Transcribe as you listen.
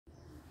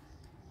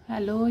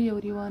Hello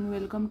everyone,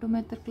 welcome to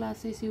maths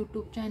classes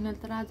YouTube channel.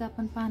 तर आज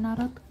आपण पाहणार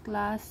आहोत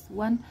class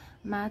 1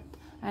 math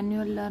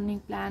annual learning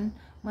plan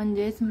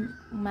म्हणजेच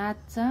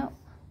मॅथचा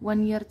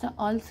 1 इयरचा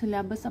ऑल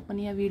सिलेबस आपण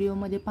या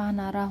व्हिडिओमध्ये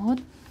पाहणार आहोत।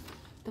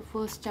 तर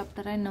फर्स्ट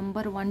चॅप्टर आहे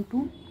number 1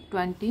 to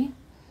 20,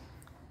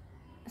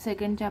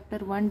 second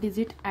chapter 1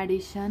 digit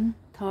addition,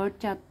 third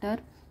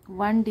chapter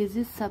 1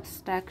 digit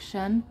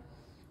subtraction,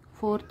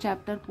 fourth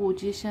chapter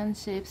position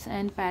shapes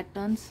and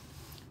patterns,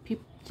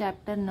 fifth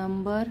chapter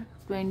number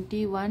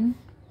 21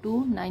 to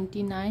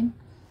 99,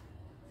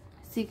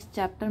 sixth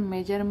chapter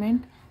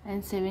measurement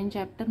and seven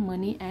chapter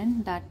money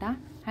and data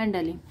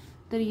handling.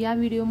 तर या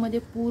व्हिडिओमध्ये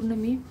पूर्ण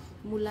मी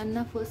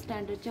मुलांना first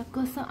स्टँडर्डच्या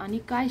कसं आणि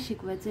काय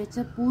शिकवायचं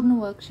याचं पूर्ण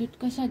वर्कशीट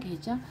कशा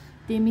घ्यायच्या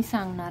ते मी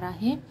सांगणार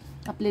आहे।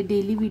 आपले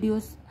डेली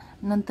व्हिडिओज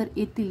नंतर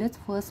येतीलच।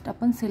 फर्स्ट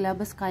आपण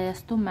सिलेबस काय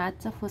असतो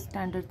मॅथचा फर्स्ट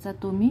स्टँडर्डचा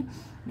तो मी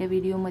या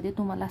व्हिडिओमध्ये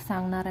तुम्हाला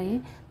सांगणार आहे।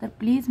 तर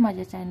प्लीज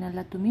माझ्या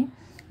चॅनलला तुम्ही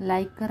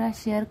लाईक करा,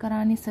 शेअर करा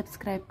आणि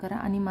सबस्क्राईब करा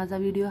आणि माझा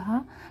व्हिडिओ हा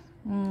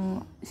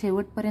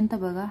शेवटपर्यंत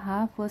बघा।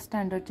 हा फर्स्ट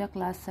स्टँडर्डच्या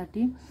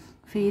क्लाससाठी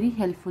व्हेरी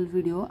हेल्पफुल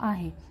व्हिडिओ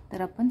आहे।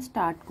 तर आपण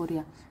स्टार्ट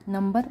करूया।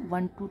 नंबर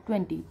 1 to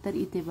 20, तर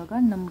इथे बघा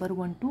नंबर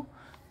 1 to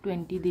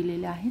 20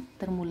 दिलेले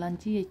आहेत। तर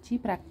मुलांची याची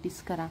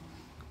प्रॅक्टिस करा।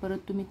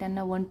 परत तुम्ही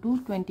त्यांना 1 to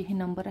 20 हे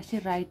नंबर असे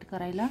राईट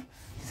करायला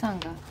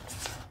सांगा।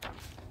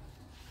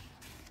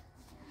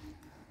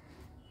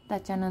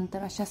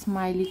 त्याच्यानंतर अशा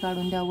स्माइली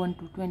काढून द्या 1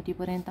 to 20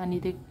 पर्यंत आणि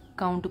ते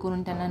काउंट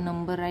करून त्यांना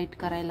नंबर राईट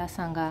करायला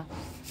सांगा।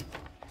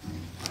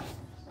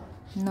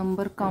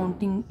 नंबर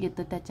काउंटिंग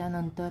येतं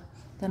त्याच्यानंतर।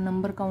 तर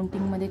नंबर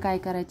काउंटिंगमध्ये काय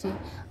करायचे,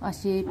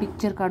 असे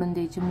पिक्चर काढून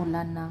द्यायचे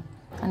मुलांना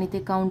आणि ते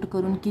काउंट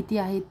करून किती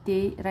आहेत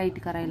ते राईट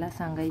करायला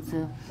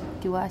सांगायचं,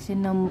 किंवा असे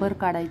नंबर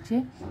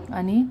काढायचे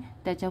आणि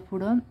त्याच्या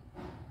पुढं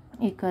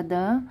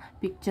एखादा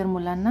पिक्चर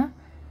मुलांना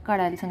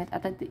काढायला सांगायचं।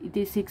 आता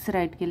इथे 6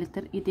 राईट केले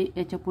तर इथे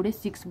याच्या पुढे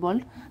 6 बॉल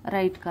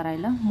राईट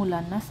करायला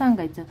मुलांना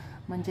सांगायचं,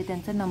 म्हणजे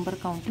त्यांचं नंबर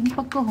काउंटिंग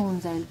पक्कं होऊन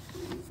जाईल।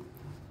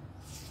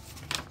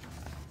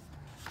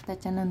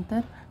 त्याच्यानंतर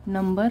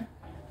नंबर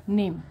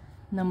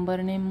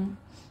नेम,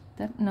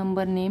 तर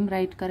नंबर नेम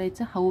राईट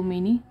करायचं, हाऊ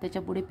मेनी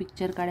त्याच्या पुढे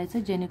पिक्चर काढायचं,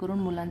 जेणेकरून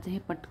मुलांचं हे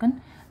पटकन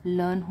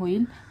लर्न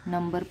होईल,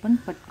 नंबर पण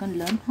पटकन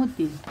लर्न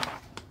होतील।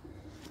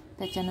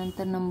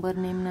 त्याच्यानंतर नंबर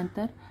नेम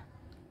नंतर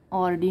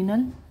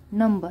ऑर्डिनल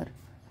नंबर।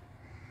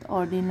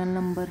 ऑर्डिनल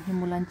नंबर हे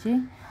मुलांचे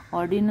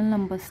ordinal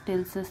numbers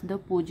tells us the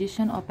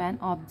position of and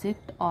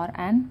object or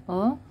and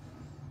a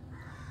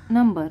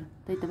number.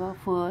 तर इथं बघा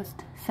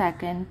first,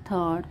 second,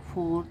 third,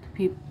 fourth,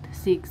 fifth,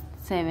 sixth,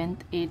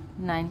 seventh, 8th,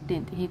 9th,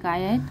 10th हे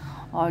काय आहेत,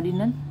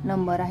 ऑर्डिनल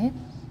नंबर आहेत।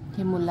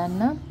 हे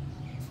मुलांना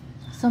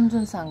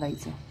समजून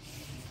सांगायचं।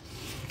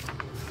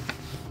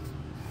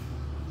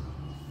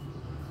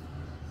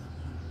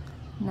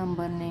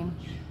 नंबर नेम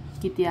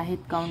किती आहेत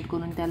काउंट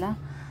करून त्याला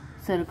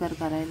सर्कल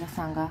करायला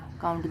सांगा।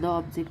 Count the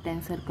object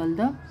and circle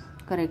the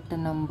correct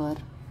number.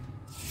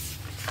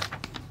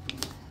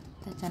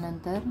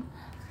 त्याच्यानंतर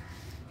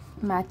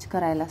मॅच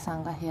करायला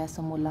सांगा हे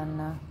असं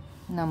मुलांना,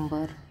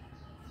 number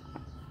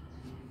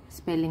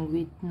spelling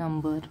with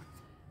number,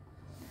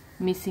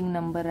 missing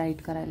number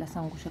right करायला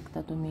सांगू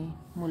शकता तुम्ही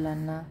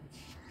मुलांना।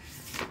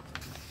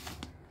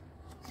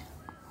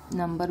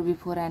 Number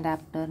before and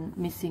after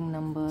missing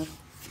number.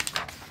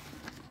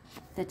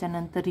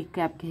 त्याच्यानंतर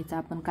रिकॅप घ्यायचा,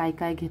 आपण काय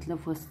काय घेतलं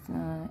फर्स्ट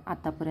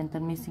आतापर्यंत,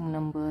 missing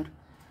number,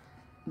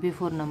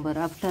 before number,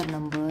 after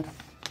number.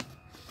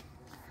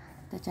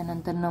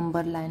 त्याच्यानंतर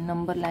नंबर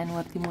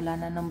लाईनवरती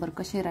मुलांना नंबर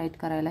कसे राईट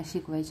करायला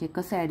शिकवायचे,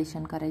 कसं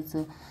ॲडिशन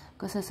करायचं,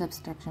 कसं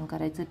सबस्ट्रॅक्शन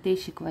करायचं ते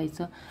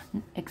शिकवायचं।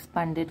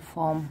 Expanded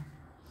form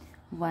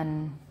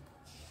 1,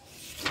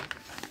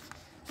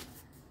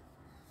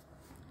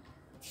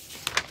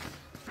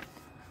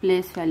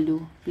 place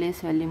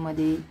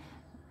व्हॅल्यूमध्ये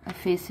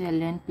face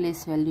value and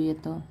place value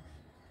येतं।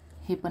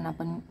 हे पण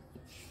आपण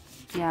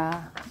या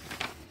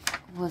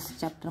फर्स्ट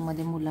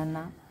चॅप्टरमध्ये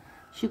मुलांना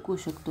शिकवू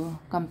शकतो।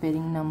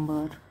 कंपेअरिंग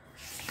नंबर।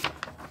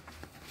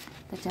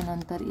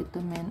 त्याच्यानंतर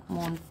येतं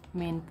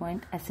main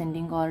point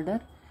ascending order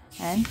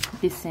and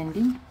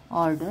descending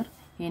order,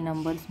 हे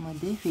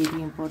नंबर्समध्ये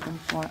व्हेरी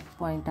इम्पॉर्टंट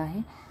पॉईंट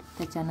आहे।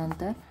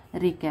 त्याच्यानंतर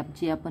रिकॅप,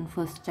 जे आपण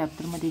फर्स्ट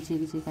चॅप्टरमध्ये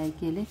जे काय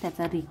केले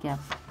त्याचा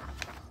recap.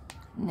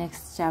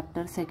 Next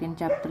chapter second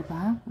chapter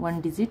पहा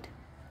 1 डिजिट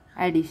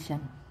ॲडिशन।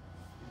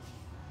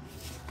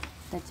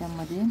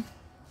 त्याच्यामध्ये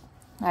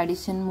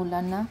ॲडिशन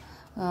मुलांना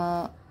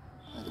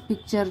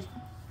पिक्चर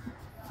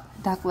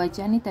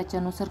दाखवायचे आणि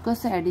त्याच्यानुसार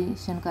कसं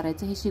ॲडिशन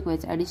करायचं हे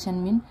शिकवायचं। Addition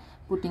mean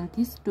putting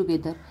this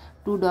together,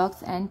 2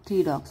 dogs and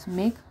 3 dogs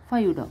make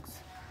 5 dogs।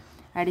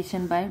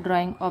 Addition bye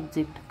drawing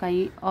object,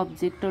 काही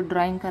ऑब्जेक्ट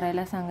ड्रॉइंग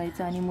करायला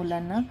सांगायचं आणि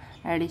मुलांना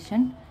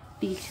ॲडिशन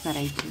टीच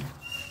करायची।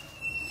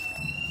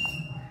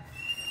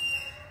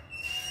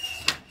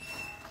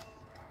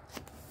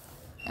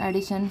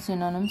 ॲडिशन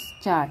सिनोनिम्स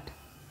चार्ट,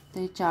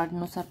 ते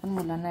चार्टनुसार पण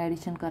मुलांना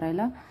ॲडिशन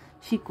करायला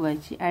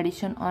शिकवायची।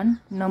 ॲडिशन ऑन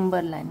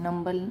नंबर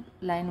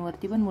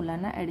लाईनवरती पण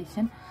मुलांना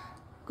ॲडिशन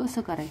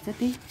कसं करायचं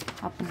ते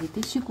आपण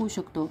इथे शिकवू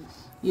शकतो।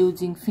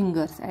 Using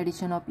fingers,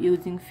 addition of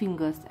using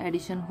fingers,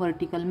 addition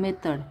vertical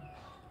method,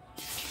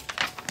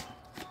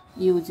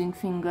 using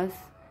fingers.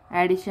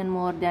 Addition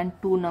more than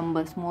two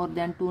numbers. More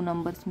than two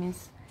numbers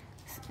means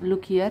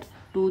look here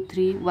 2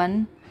 3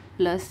 1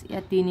 plus या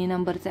तिन्ही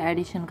नंबरचं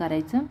ॲडिशन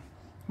करायचं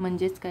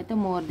म्हणजेच काय तर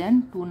more than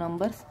two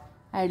numbers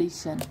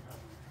addition.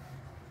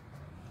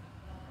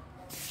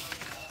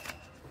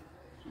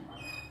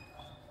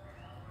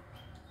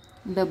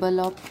 Double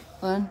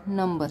of a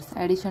numbers.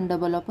 Addition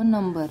double of a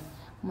number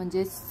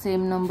म्हणजे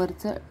same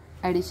नंबरचं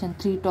addition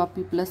 3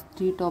 टॉपी plus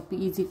 3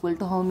 टॉपी is equal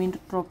to how many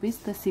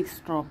trophies तर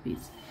 6 trophies.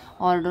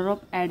 Order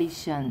of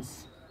additions.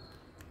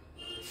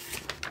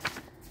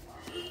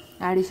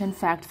 Addition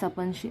facts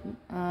आपण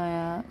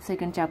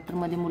सेकंड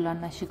चॅप्टरमध्ये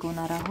मुलांना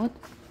शिकवणार आहोत.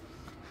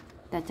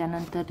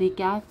 त्याच्यानंतर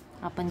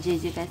रिकॅप आपण जे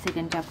जे काय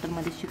सेकंड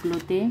चॅप्टरमध्ये शिकलो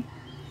ते.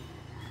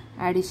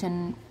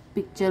 Addition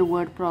picture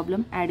word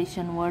problem.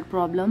 Addition word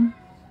problem.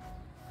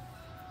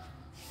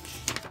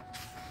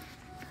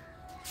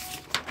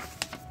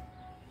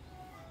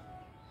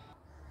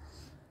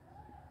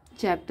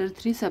 Chapter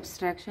 3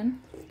 subtraction.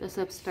 तर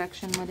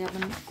सबस्ट्रॅक्शनमध्ये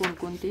आपण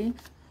कोणकोणते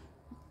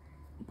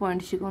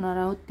पॉइंट शिकवणार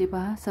आहोत ते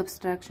पहा.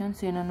 Subtraction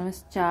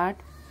synonyms chart.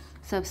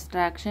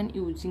 Subtraction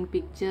using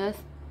pictures.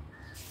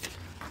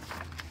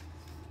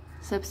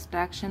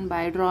 Subtraction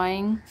bye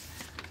drawing.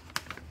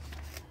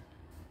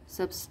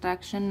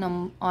 Subtraction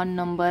on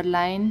number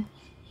line.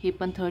 हे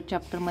पण थर्ड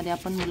चॅप्टरमध्ये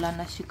आपण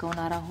मुलांना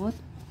शिकवणार आहोत.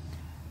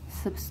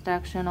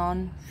 Subtraction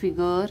on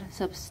figure.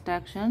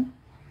 Subtraction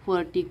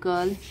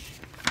vertical.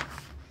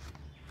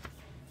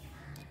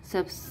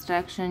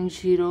 Subtraction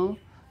 0.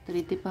 तर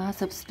इथे पहा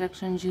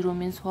subtraction 0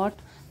 means what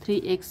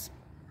 3x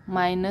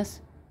minus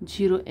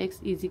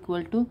 0x is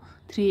equal to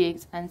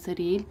 3x. Answer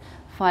येईल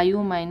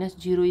 5 मायनस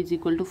 0 इज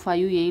इक्वल टू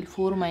 5 येईल.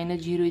 4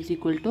 मायनस 0 इज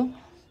इक्वल टू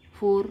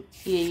 4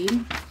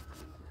 येईल.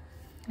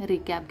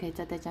 रिकॅप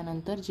घ्यायचा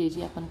त्याच्यानंतर जे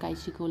जे आपण काय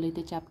शिकवलं आहे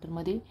ते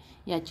चॅप्टरमध्ये.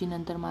 याची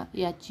नंतर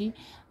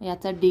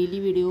याचा डेली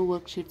व्हिडिओ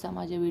वर्कशीटचा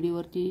माझ्या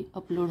व्हिडिओवरती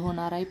अपलोड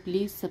होणार आहे.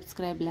 Please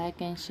subscribe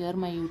like and share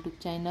my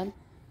YouTube channel.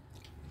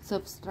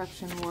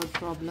 Subtraction word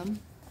problem.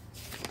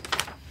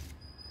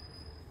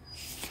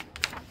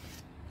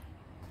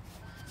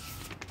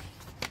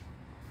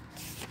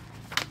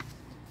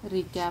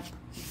 Recap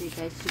जे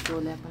काय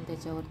शिकवलं आहे आपण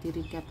त्याच्यावरती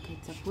रिकॅप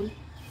घ्यायचा फुल.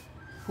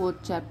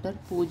 Fourth chapter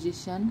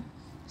position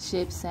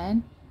shapes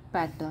and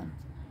pattern.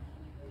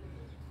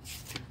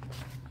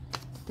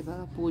 ते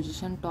बघा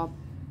पोझिशन टॉप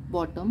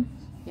बॉटम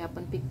हे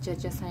आपण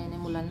पिक्चरच्या सहाय्याने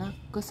मुलांना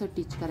कसं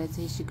टीच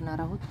करायचं हे शिकणार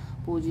आहोत.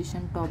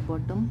 Position top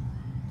bottom.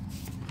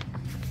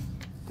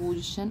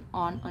 Position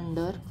on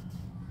under.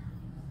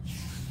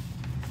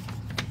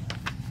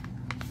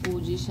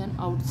 Position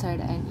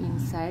outside and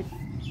inside.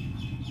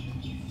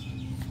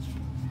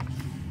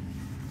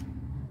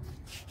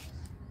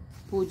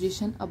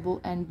 Position above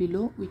and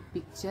below with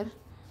picture.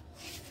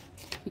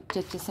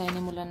 पिक्चरच्या साहाय्याने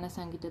मुलांना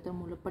सांगितलं तर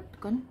मुलं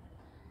पटकन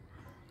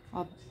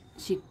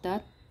शिकतात.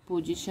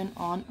 Position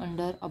on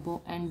under above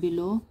and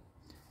below.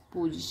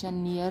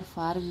 Position near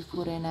फार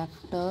before and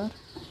after.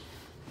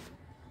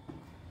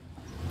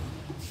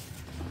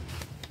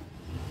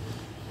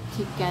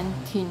 Thick and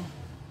thin.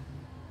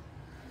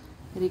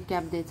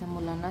 Recap द्यायचा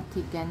मुलांना.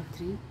 Thick and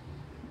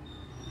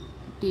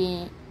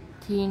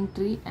thin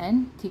tree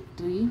and thick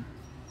tree.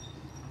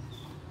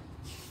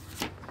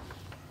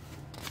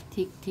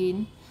 Thick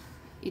thin.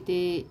 इथे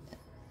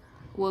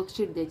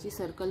वर्कशीट द्यायची.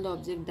 Circle the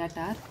object that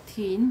R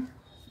thin.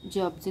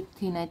 जे object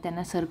thin आहे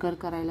त्यांना circle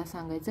करायला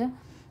सांगायचं.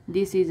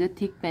 दिस is a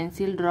thick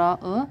pencil. Draw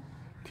a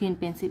thin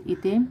pencil.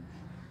 इथे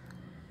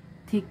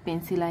थिक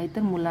पेन्सिल आहे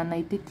तर मुलांना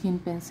इथे थिन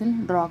पेन्सिल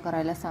ड्रॉ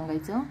करायला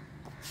सांगायचं.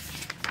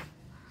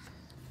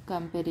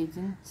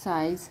 Comparison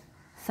size.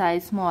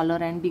 Size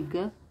smaller and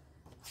bigger.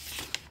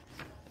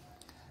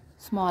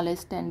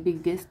 Smallest and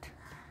biggest.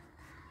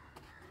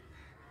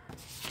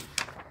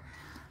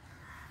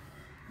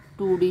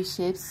 2D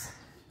shapes,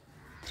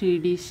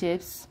 3D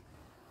shapes.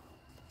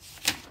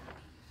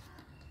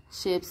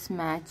 Shapes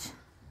match.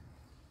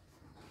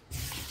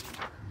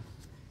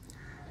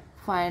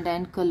 Find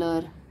and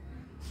color.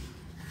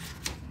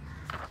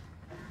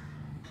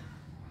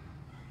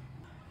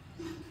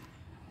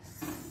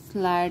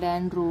 Slide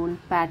and roll.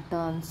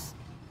 Patterns.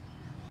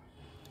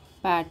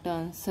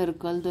 Patterns.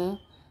 Circle the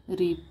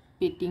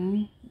repeating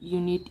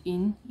unit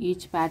in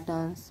each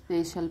pattern.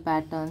 Special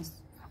patterns.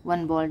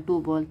 1 ball, 2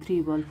 ball,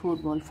 3 ball, 4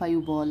 ball,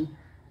 5 ball.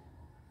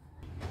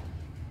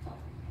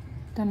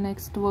 तर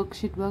next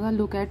worksheet बघा.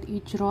 Look at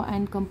each raw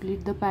and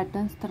complete the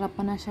patterns. तर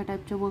आपण अशा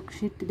टाईपच्या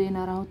worksheet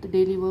देणार आहोत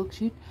daily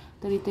worksheet.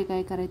 तर इथे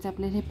काय करायचं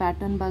आपल्याला हे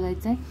पॅटर्न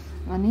बघायचं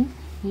आहे आणि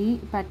ही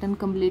पॅटर्न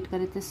कम्प्लीट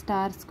करायचं.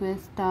 Star square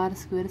star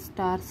square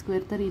star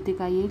square. तर इथे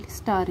काय येईल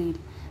स्टार येईल.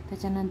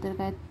 त्याच्यानंतर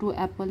काय 2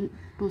 ॲपल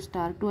 2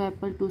 स्टार 2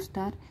 ॲपल 2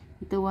 स्टार.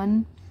 इथं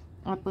 1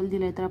 ॲपल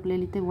दिलं आहे तर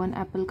आपल्याला इथे 1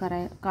 ॲपल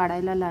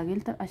काढायला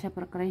लागेल. तर अशा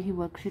प्रकारे ही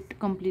वर्कशीट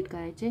कंप्लीट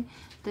करायचे.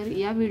 तर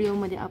या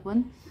व्हिडिओमध्ये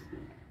आपण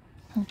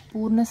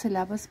पूर्ण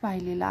सिलेबस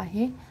पाहिलेला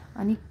आहे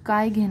आणि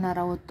काय घेणार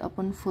आहोत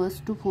आपण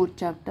फर्स्ट टू फोर्थ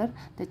चॅप्टर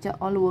त्याच्या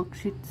ऑल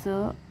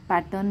वर्कशीटचं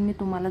पॅटर्न मी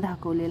तुम्हाला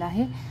दाखवलेला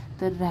आहे.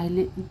 तर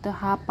तर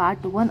हा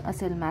पार्ट 1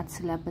 असेल मॅथ्स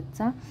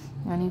सिलेबसचा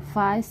आणि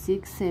 5,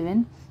 6,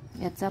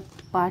 7 याचा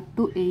पार्ट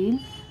 2 येईल.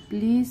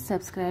 Please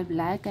subscribe,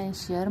 like and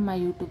share my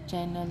YouTube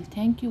channel.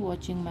 Thank you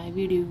watching my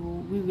video.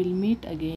 We will meet again.